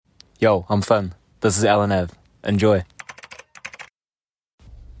Yo, I'm Finn. This is LNAV. Enjoy.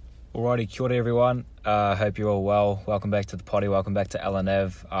 Alrighty, kia ora everyone. Hope you're all well. Welcome back to the potty. Welcome back to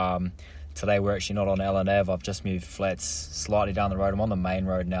LNAV. Today we're actually not on LNAV. I've just moved flats slightly down the road. I'm on the main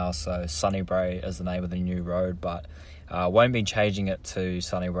road now, so Sunnybrae is the name of the new road, but won't be changing it to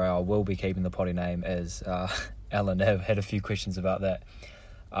Sunnybrae. I will be keeping the potty name as LNAV. Had a few questions about that.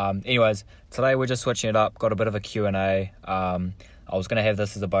 Anyways, today we're just switching it up. Got a bit of a Q&A. I was going to have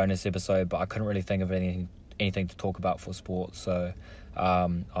this as a bonus episode, but I couldn't really think of anything to talk about for sports, so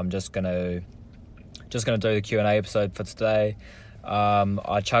I'm just gonna do the Q&A episode for today.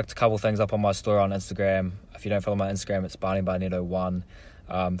 I chucked a couple things up on my story on Instagram. If you don't follow my Instagram, it's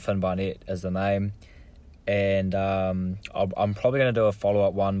BarneyBarnett01. Finn Barnett is the name, and I'm probably going to do a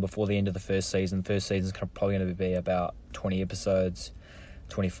follow-up one before the end of the first season. First season's probably going to be about 20 episodes,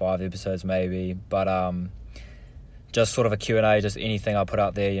 25 episodes maybe, but just sort of a Q&A, just anything I put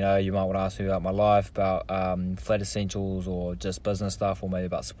out there. You might want to ask me about my life, about flat essentials, or just business stuff, or maybe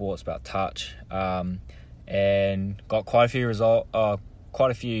about sports, about touch. And got quite a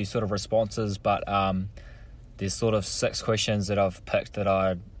few sort of responses, but there's sort of 6 questions that I've picked that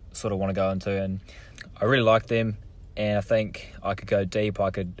I sort of want to go into, and I really like them. And I think I could go deep. I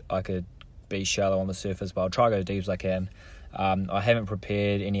could be shallow on the surface, but I'll try to go deep as I can. I haven't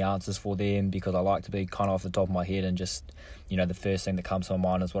prepared any answers for them because I like to be kind of off the top of my head, and just, the first thing that comes to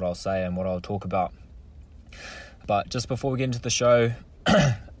my mind is what I'll say and what I'll talk about. But just before we get into the show,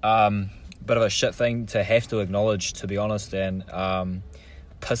 bit of a shit thing to have to acknowledge, to be honest, and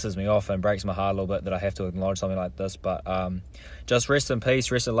pisses me off and breaks my heart a little bit that I have to acknowledge something like this. But just rest in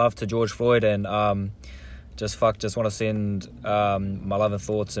peace, rest in love to George Floyd, and just want to send my love and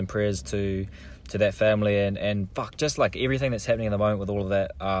thoughts and prayers to that family, and just like everything that's happening at the moment with all of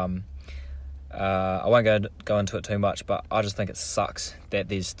that. I won't go into it too much, but I just think it sucks that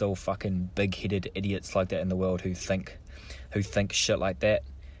there's still fucking big-headed idiots like that in the world who think shit like that.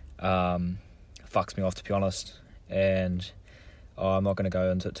 Fucks me off, to be honest, and I'm not going to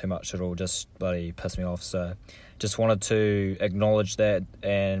go into it too much. It'll just bloody piss me off. So just wanted to acknowledge that,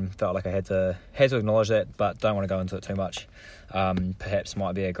 and felt like I had to acknowledge that, but don't want to go into it too much. Perhaps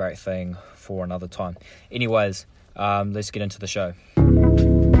might be a great thing for another time. Anyways, let's get into the show.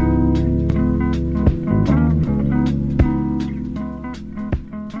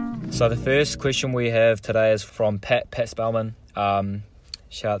 So the first question we have today is from Pat Spellman.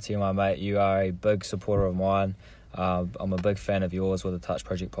 Shout out to you, my mate. You are a big supporter of mine. I'm a big fan of yours with the Touch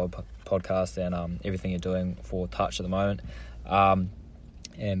Project podcast, and everything you're doing for Touch at the moment.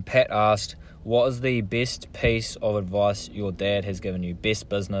 And Pat asked, what is the best piece of advice your dad has given you? Best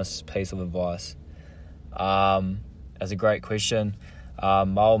business piece of advice? That's a great question.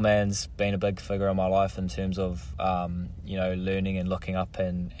 My old man's been a big figure in my life in terms of, learning and looking up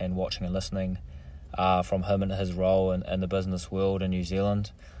and watching and listening from him and his role in the business world in New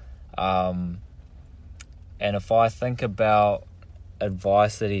Zealand. And if I think about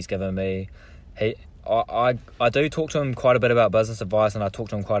advice that he's given me, I do talk to him quite a bit about business advice, and I talk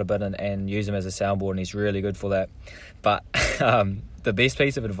to him quite a bit and use him as a soundboard, and he's really good for that. But the best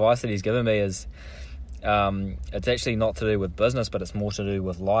piece of advice that he's given me is, it's actually not to do with business, but it's more to do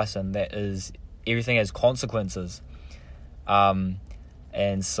with life, and that is everything has consequences.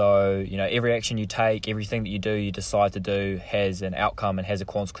 And so, every action you take, everything that you decide to do has an outcome and has a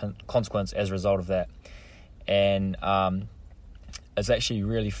consequence as a result of that. And it's actually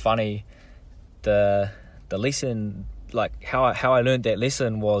really funny. The lesson, like how I learned that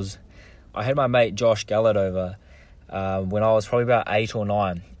lesson was, I had my mate Josh Gallard over when I was probably about 8 or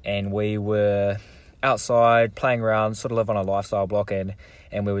 9, and we were outside playing around, sort of live on a lifestyle block, and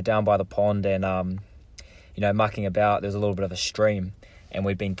we were down by the pond and mucking about. There's a little bit of a stream, and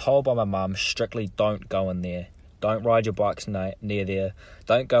we'd been told by my mum, strictly don't go in there, don't ride your bikes near there,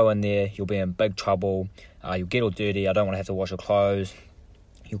 don't go in there, you'll be in big trouble, you'll get all dirty, I don't want to have to wash your clothes,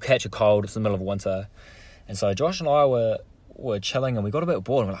 you'll catch a cold, it's the middle of winter. And so Josh and I were chilling, and we got a bit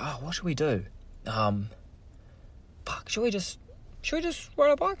bored, and we're like, what should we do? Should we just ride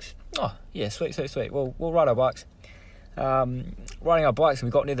our bikes? Oh yeah, sweet, we'll ride our bikes. Riding our bikes, and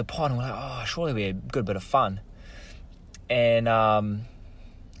we got near the pond, and we're like, surely we had a good bit of fun. And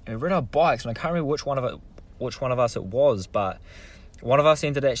we rode our bikes, and I can't remember which one of us it was, but one of us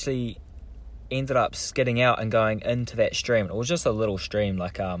ended up skidding out and going into that stream. It was just a little stream,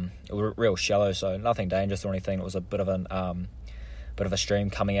 like it was real shallow, so nothing dangerous or anything. It was a bit of a stream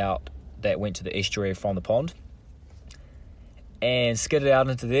coming out that went to the estuary from the pond, and skidded out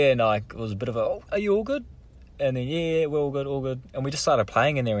into there. And it was a bit of are you all good? And then yeah, we're all good. And we just started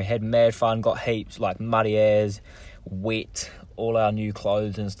playing in there. We had mad fun, got heaps, like muddy as, wet, all our new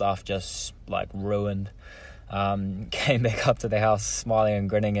clothes and stuff just like ruined. Came back up to the house smiling and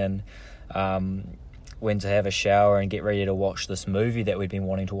grinning, and went to have a shower and get ready to watch this movie that we'd been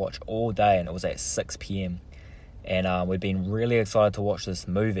wanting to watch all day, and it was at 6 p.m. and we'd been really excited to watch this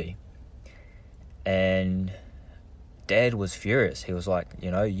movie, and Dad was furious. He was like,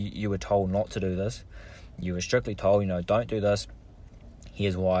 you were told not to do this. You were strictly told, don't do this.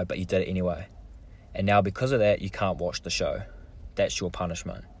 Here's why, but you did it anyway. And now because of that, you can't watch the show. That's your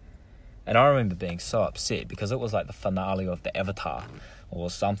punishment. And I remember being so upset because it was like the finale of the Avatar or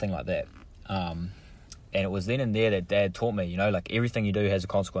something like that. And it was then and there that Dad taught me, like everything you do has a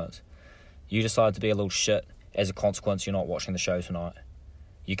consequence. You decide to be a little shit. As a consequence, you're not watching the show tonight.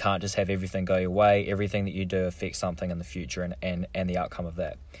 You can't just have everything go your way. Everything that you do affects something in the future and the outcome of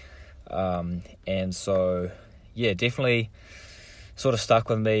that. And so, yeah, definitely sort of stuck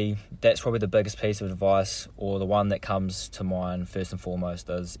with me. That's probably the biggest piece of advice, or the one that comes to mind first and foremost,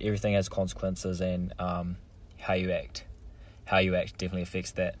 is everything has consequences, and how you act definitely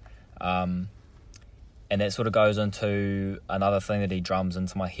affects that. And that sort of goes into another thing that he drums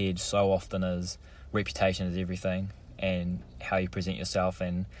into my head so often, is reputation is everything, and how you present yourself.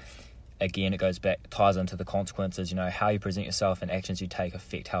 And again, it ties into the consequences. How you present yourself and actions you take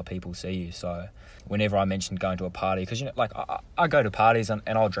affect how people see you. So whenever I mentioned going to a party, because I go to parties and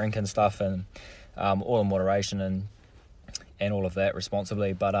I'll drink and stuff, and all in moderation and all of that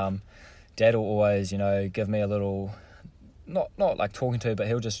responsibly, but Dad will always give me a little, not like talking to, but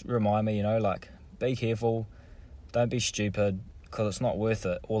he'll just remind me, like, be careful, don't be stupid, because it's not worth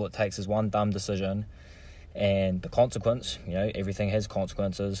it. All it takes is one dumb decision, and the consequence, everything has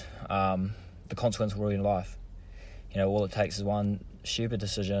consequences. The consequence will ruin life. All it takes is one stupid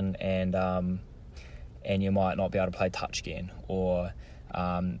decision, and you might not be able to play touch again, or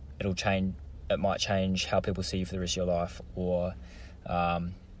it might change how people see you for the rest of your life, or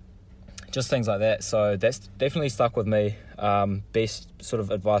just things like that. So that's definitely stuck with me. Best sort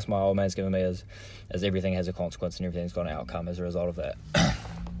of advice my old man's given me is everything has a consequence, and everything's got an outcome as a result of that.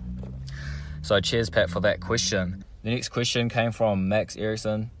 So cheers, Pat, for that question. The next question came from Max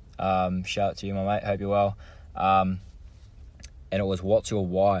Erickson. Shout out to you, my mate. Hope you're well. And it was, what's your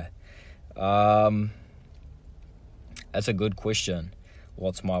why? That's a good question.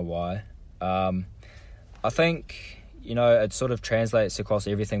 What's my why? I think, it sort of translates across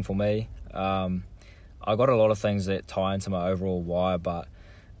everything for me. I got a lot of things that tie into my overall why, but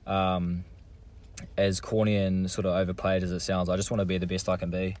as corny and sort of overplayed as it sounds, I just want to be the best I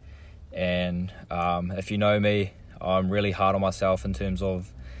can be. And if you know me, I'm really hard on myself in terms of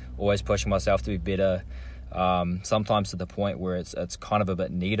always pushing myself to be better. Sometimes to the point where it's kind of a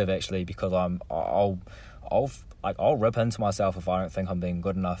bit negative, actually, because I'll rip into myself if I don't think I'm being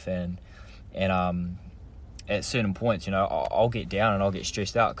good enough, and at certain points, I'll get down and I'll get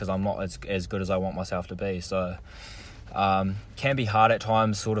stressed out because I'm not as good as I want myself to be. So can be hard at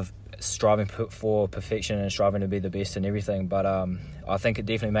times, sort of striving for perfection and striving to be the best in everything, but I think it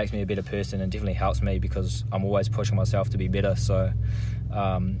definitely makes me a better person, and definitely helps me because I'm always pushing myself to be better. So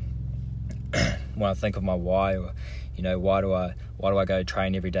when I think of my why, or why do I go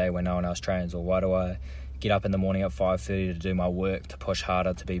train every day when no one else trains, or why do I get up in the morning at 5:30 to do my work, to push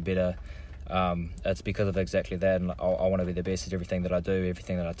harder, to be better, it's because of exactly that. And I want to be the best at everything that I do,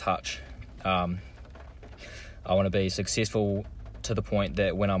 everything that I touch. I want to be successful to the point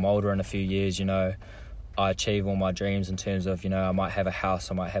that when I'm older in a few years, I achieve all my dreams in terms of, I might have a house,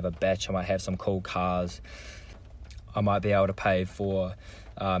 I might have a batch, I might have some cool cars, I might be able to pay for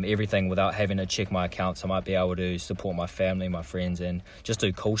everything without having to check my accounts. I might be able to support my family, my friends, and just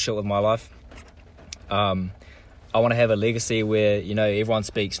do cool shit with my life. I want to have a legacy where, everyone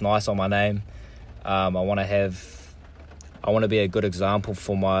speaks nice on my name. I want to be a good example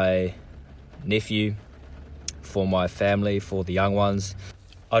for my nephew, for my family, for the young ones.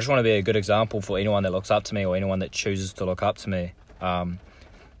 I just want to be a good example for anyone that looks up to me, or anyone that chooses to look up to me.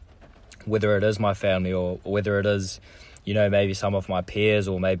 Whether it is my family, or whether it is, maybe some of my peers,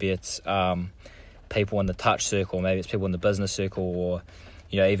 or maybe it's people in the touch circle, maybe it's people in the business circle, or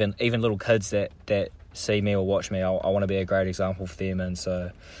even little kids that see me or watch me. I want to be a great example for them. And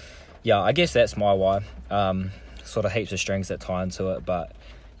so, yeah, I guess that's my why. Sort of heaps of strings that tie into it, but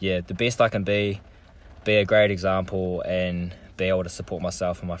yeah, the best I can be a great example, and be able to support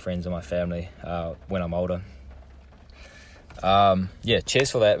myself and my friends and my family when I'm older.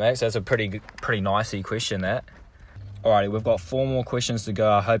 Cheers for that, Max. That's a pretty nicey question, that. Alrighty, we've got 4 more questions to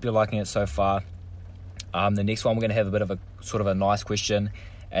go. I hope you're liking it so far. The next one, we're going to have a bit of a sort of a nice question,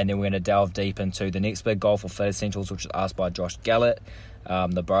 and then we're going to delve deep into the next big goal for Flat Essentials, which was asked by Josh Gallett,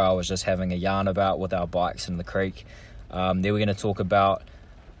 the bro I was just having a yarn about with our bikes in the creek. Then we're going to talk about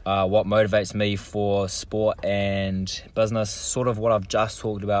what motivates me for sport and business, sort of what I've just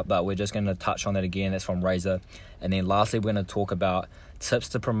talked about, but we're just going to touch on that again. That's from Razor. And then lastly, we're going to talk about tips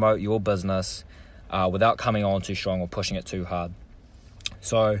to promote your business without coming on too strong or pushing it too hard.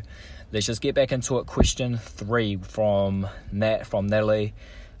 So let's just get back into it. Question 3 from Natalie,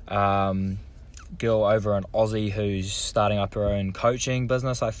 girl over in Aussie who's starting up her own coaching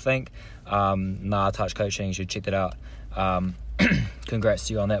business, I think. Touch Coaching, you should check that out. Congrats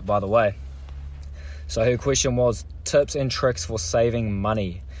to you on that, by the way. So her question was tips and tricks for saving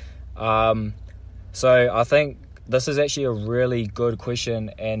money. So I think this is actually a really good question,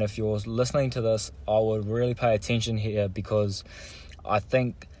 and if you're listening to this, I would really pay attention here, because I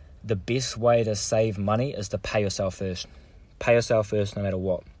think the best way to save money is to pay yourself first. Pay yourself first no matter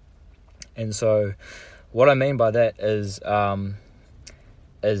what. And so what I mean by that is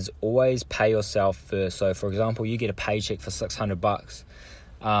always pay yourself first. So for example, you get a paycheck for $600.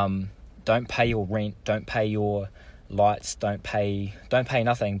 Don't pay your rent, don't pay your lights, don't pay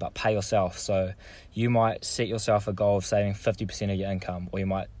nothing, but pay yourself. So you might set yourself a goal of saving 50% of your income, or you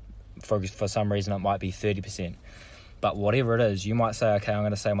might, for some reason, it might be 30%. But whatever it is, you might say, okay, I'm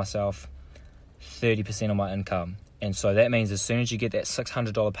going to save myself 30% of my income. And so that means as soon as you get that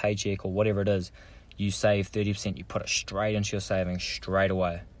 $600 paycheck or whatever it is, you save 30%, you put it straight into your savings straight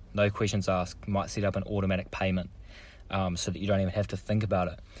away. No questions asked. You might set up an automatic payment so that you don't even have to think about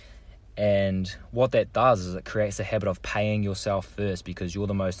it. And what that does is it creates a habit of paying yourself first, because you're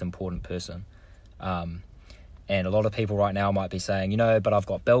the most important person. And a lot of people right now might be saying, but I've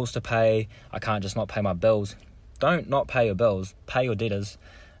got bills to pay. I can't just not pay my bills. Don't not pay your bills. Pay your debtors.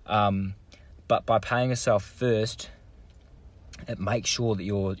 But by paying yourself first, it makes sure that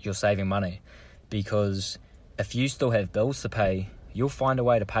you're saving money. Because if you still have bills to pay, you'll find a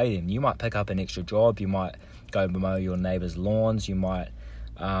way to pay them. You might pick up an extra job. You might go mow your neighbour's lawns. You might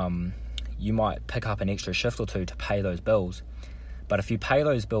pick up an extra shift or two to pay those bills. But if you pay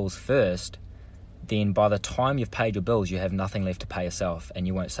those bills first, then by the time you've paid your bills, you have nothing left to pay yourself, and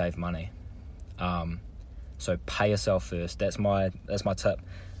you won't save money. So pay yourself first. That's my tip.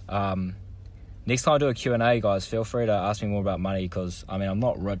 Next time I do a Q&A, guys, feel free to ask me more about money, because I'm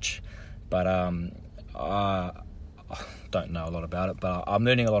not rich, but I don't know a lot about it, but I'm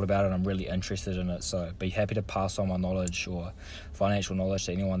learning a lot about it and I'm really interested in it. So be happy to pass on my knowledge or financial knowledge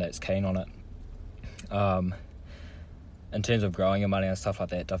to anyone that's keen on it. In terms of growing your money and stuff like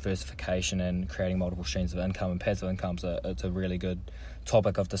that, diversification and creating multiple streams of income and passive income, it's a really good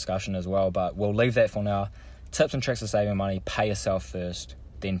topic of discussion as well, but we'll leave that for now. Tips and tricks for saving money: pay yourself first,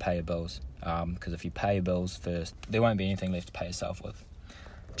 then pay your bills, because if you pay your bills first, there won't be anything left to pay yourself with.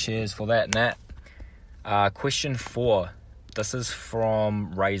 Cheers for that, Nat. Question 4. This is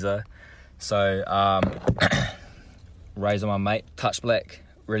from Razor. So Razor, my mate, Touch Black,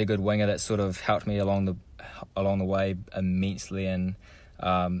 really good winger that sort of helped me along the way immensely, and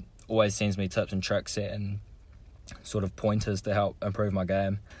always sends me tips and tricks and sort of pointers to help improve my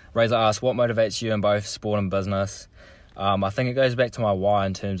game. Razor asks, what motivates you in both sport and business? I think it goes back to my why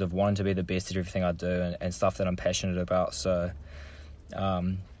in terms of wanting to be the best at everything I do and stuff that I'm passionate about. So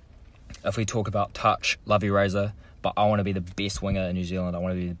if we talk about touch, love you, Razor, but I want to be the best winger in New Zealand. I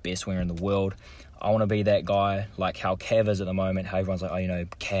want to be the best winger in the world. I want to be that guy, like how Cav is at the moment, how everyone's like,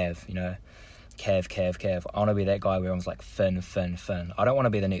 Cav, Cav. I want to be that guy where everyone's like, Finn. I don't want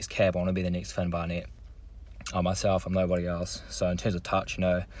to be the next Cav. I want to be the next Finn Barnett. I'm myself, I'm nobody else. So in terms of touch,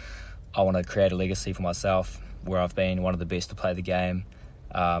 I want to create a legacy for myself where I've been one of the best to play the game,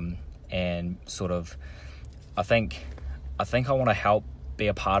 and sort of, I think I want to help be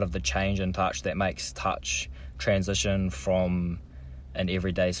a part of the change in touch that makes touch transition from an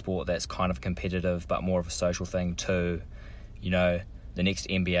everyday sport that's kind of competitive but more of a social thing to, the next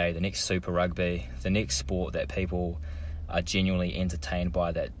NBA, the next Super Rugby, the next sport that people are genuinely entertained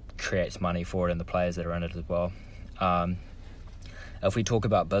by, that creates money for it and the players that are in it as well. If we talk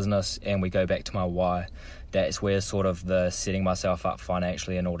about business and we go back to my why, that's where sort of the setting myself up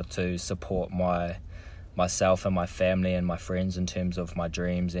financially in order to support myself and my family and my friends in terms of my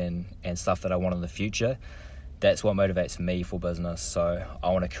dreams and stuff that I want in the future. That's what motivates me for business. So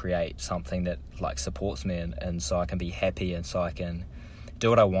I want to create something that supports me and so I can be happy and so I can do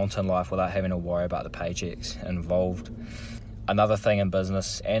what I want in life without having to worry about the paychecks involved. Another thing in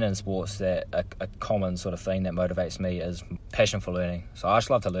business and in sports that a common sort of thing that motivates me is passion for learning. So I just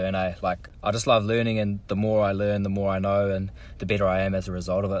love to learn, I just love learning, and the more I learn, the more I know, and the better I am as a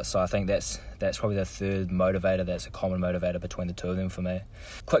result of it. So I think that's probably the third motivator. That's a common motivator between the two of them for me.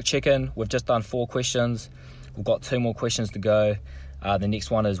 Quick check-in. We've just done 4 questions. We've got 2 more questions to go. The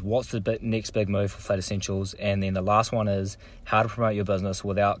next one is what's the next big move for Flat Essentials, and then the last one is how to promote your business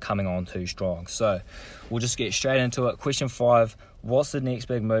without coming on too strong. So we'll just get straight into it. Question 5, what's the next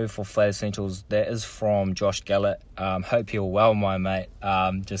big move for Flat Essentials? That is from Josh Gallett. Hope you're well, my mate.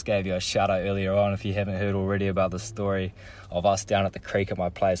 Just gave you a shout out earlier on if you haven't heard already about the story of us down at the creek at my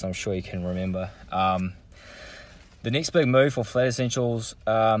place. I'm sure you can remember. The next big move for Flat Essentials,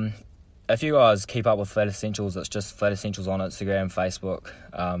 if you guys keep up with Flat Essentials, it's just Flat Essentials on Instagram, Facebook,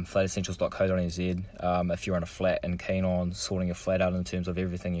 flatessentials.co.nz. If you're in a flat and keen on sorting your flat out in terms of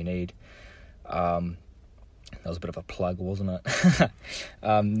everything you need. That was a bit of a plug, wasn't it?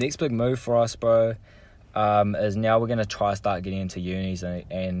 Next big move for us, bro, is now we're going to try start getting into unis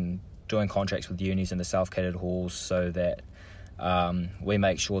and doing contracts with unis in the self-catered halls so that we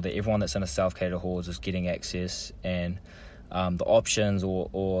make sure that everyone that's in a self-catered halls is getting access and the options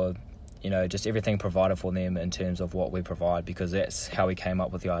or just everything provided for them in terms of what we provide, because that's how we came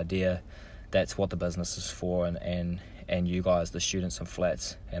up with the idea. That's what the business is for, and you guys, the students and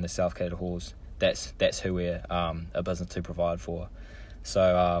flats and the self-catered halls, that's who we're a business to provide for.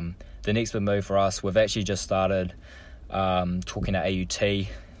 So the next big move for us, we've actually just started talking to AUT.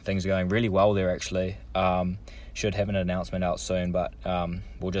 Things are going really well there, actually. Should have an announcement out soon, but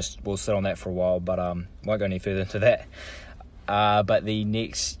we'll sit on that for a while, but won't go any further into that. But the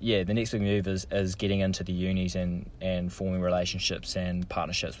next big move is getting into the unis and forming relationships and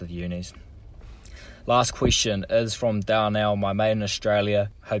partnerships with unis. Last question is from Darnell, my mate in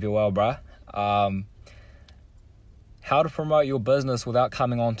Australia. Hope you're well, bruh. How to promote your business without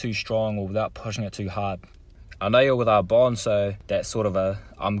coming on too strong or without pushing it too hard? I know you're with Arbonne, so that's sort of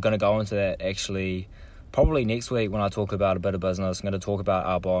I'm going to go into that actually probably next week when I talk about a bit of business. I'm going to talk about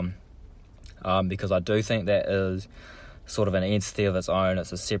Arbonne because I do think that is sort of an entity of its own.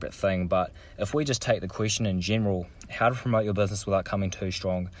 It's a separate thing. But if we just take the question in general, how to promote your business without coming too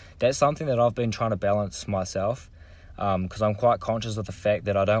strong, that's something that I've been trying to balance myself, because I'm quite conscious of the fact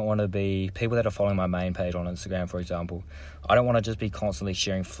that I don't want to be, people that are following my main page on Instagram, for example, I don't want to just be constantly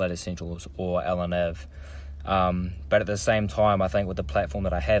sharing Flat Essentials or LNAV. But at the same time, I think with the platform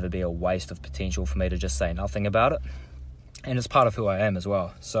that I have, it'd be a waste of potential for me to just say nothing about it. And it's part of who I am as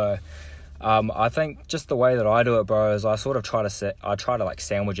well. So I think just the way that I do it, bro, is I sort of try to like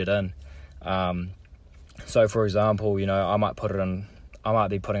sandwich it in. So for example, I might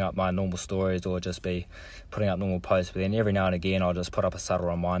be putting up my normal stories or just be putting up normal posts, but then every now and again I'll just put up a subtle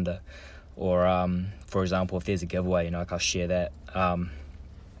reminder. Or for example, if there's a giveaway, I'll share that.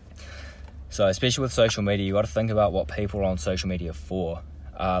 So especially with social media, you got to think about what people are on social media for.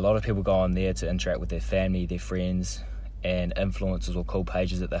 A lot of people go on there to interact with their family, their friends, and influencers or cool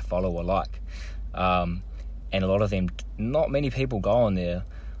pages that they follow or like. And a lot of them, not many people go on there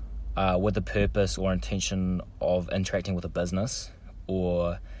with the purpose or intention of interacting with a business,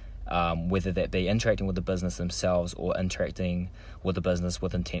 or whether that be interacting with the business themselves or interacting with the business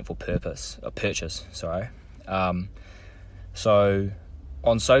with intent for purchase. So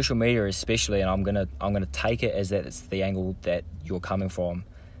on social media especially, and I'm gonna take it as that it's the angle that you're coming from,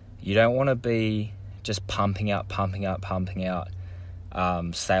 you don't want to be just pumping out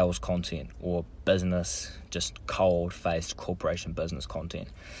sales content or business, just cold-faced corporation business content.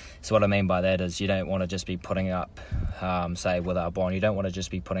 So what I mean by that is you don't want to just be putting up, say with Arbonne, you don't want to just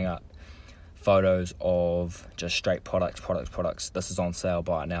be putting up photos of just straight products. This is on sale,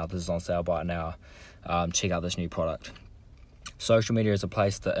 buy it now. This is on sale, buy it now. Check out this new product. Social media is a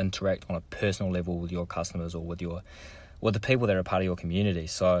place to interact on a personal level with your customers or with the people that are part of your community.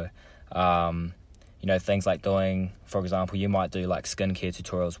 So things like doing, for example, you might do like skincare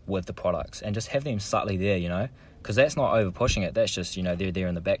tutorials with the products and just have them subtly there, because that's not over pushing it. That's just, they're there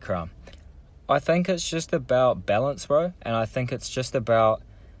in the background. I think it's just about balance, bro. And I think it's just about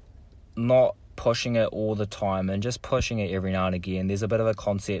not pushing it all the time and just pushing it every now and again. There's a bit of a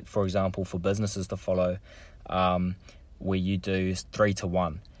concept, for example, for businesses to follow, where you do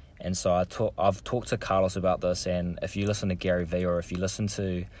 3-to-1. And so I've talked to Carlos about this, and if you listen to Gary Vee or if you listen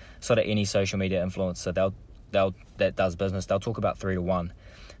to sort of any social media influencer that does business, they'll talk about 3-to-1.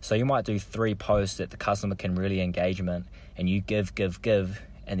 So you might do 3 posts that the customer can really engage in, and you give,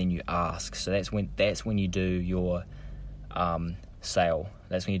 and then you ask. So that's when you do your sale.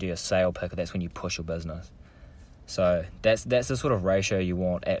 That's when you do your sale pick. That's when you push your business. So that's the sort of ratio you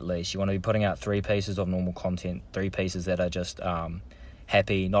want. At least you want to be putting out 3 pieces of normal content, 3 pieces that are just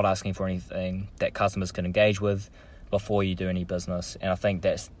happy, not asking for anything, that customers can engage with before you do any business. And I think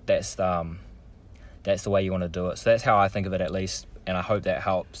that's the way you want to do it. So that's how I think of it, at least, and I hope that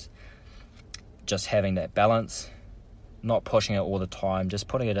helps. Just having that balance, not pushing it all the time, just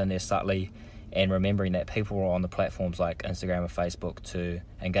putting it in there subtly and remembering that people are on the platforms like Instagram or Facebook to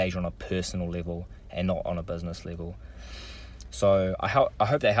engage on a personal level and not on a business level. So I hope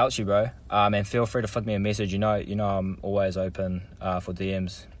that helps you, bro. And feel free to flick me a message. You know I'm always open for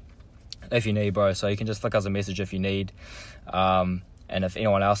DMs if you need, bro. So you can just flick us a message if you need. And if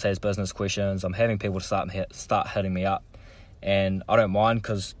anyone else has business questions, I'm having people start hitting me up, and I don't mind,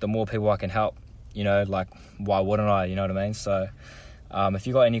 because the more people I can help, like, why wouldn't I? You know what I mean? So if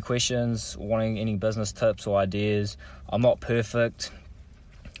you got any questions, wanting any business tips or ideas, I'm not perfect.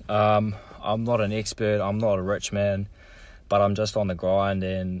 I'm not an expert. I'm not a rich man, but I'm just on the grind.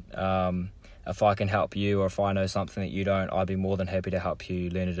 And if I can help you, or if I know something that you don't, I'd be more than happy to help you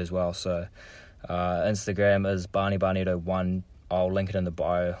learn it as well. So Instagram is BarneyBarnetto1. I'll link it in the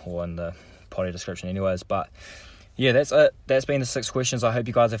bio or in the potty description anyways. But yeah, that's it. That's been the 6 questions. I hope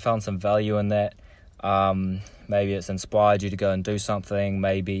you guys have found some value in that. Maybe it's inspired you to go and do something.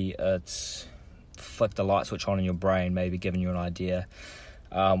 Maybe it's flicked a light switch on in your brain, maybe giving you an idea.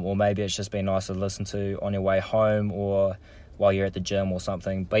 Or maybe it's just been nice to listen to on your way home or while you're at the gym or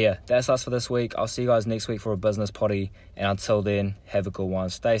something. But yeah, that's us for this week. I'll see you guys next week for a business potty. And until then, have a good one.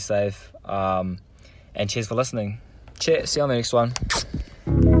 Stay safe. And cheers for listening. Cheers. See you on the next one.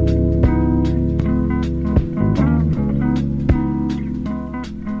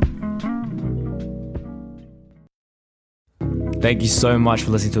 Thank you so much for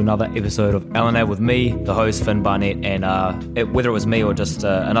listening to another episode of LNAV with me, the host, Finn Barnett, and whether it was me or just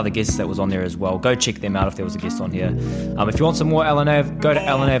another guest that was on there as well, go check them out if there was a guest on here. If you want some more LNAV, go to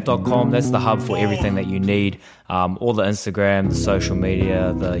lnav.com. That's the hub for everything that you need. All the Instagram, the social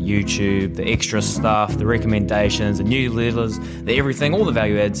media, the YouTube, the extra stuff, the recommendations, the newsletters, the everything, all the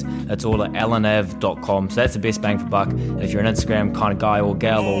value adds, it's all at lnav.com. So that's the best bang for buck. And if you're an Instagram kind of guy or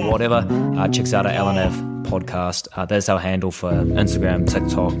gal or whatever, check us out at LNAV podcast. That's our handle for Instagram,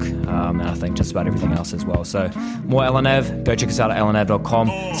 TikTok, and I think just about everything else as well. So more LNAV, go check us out at lnav.com.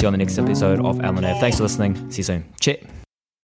 See you on the next episode of LNAV. Thanks for listening. See you soon. Cheers.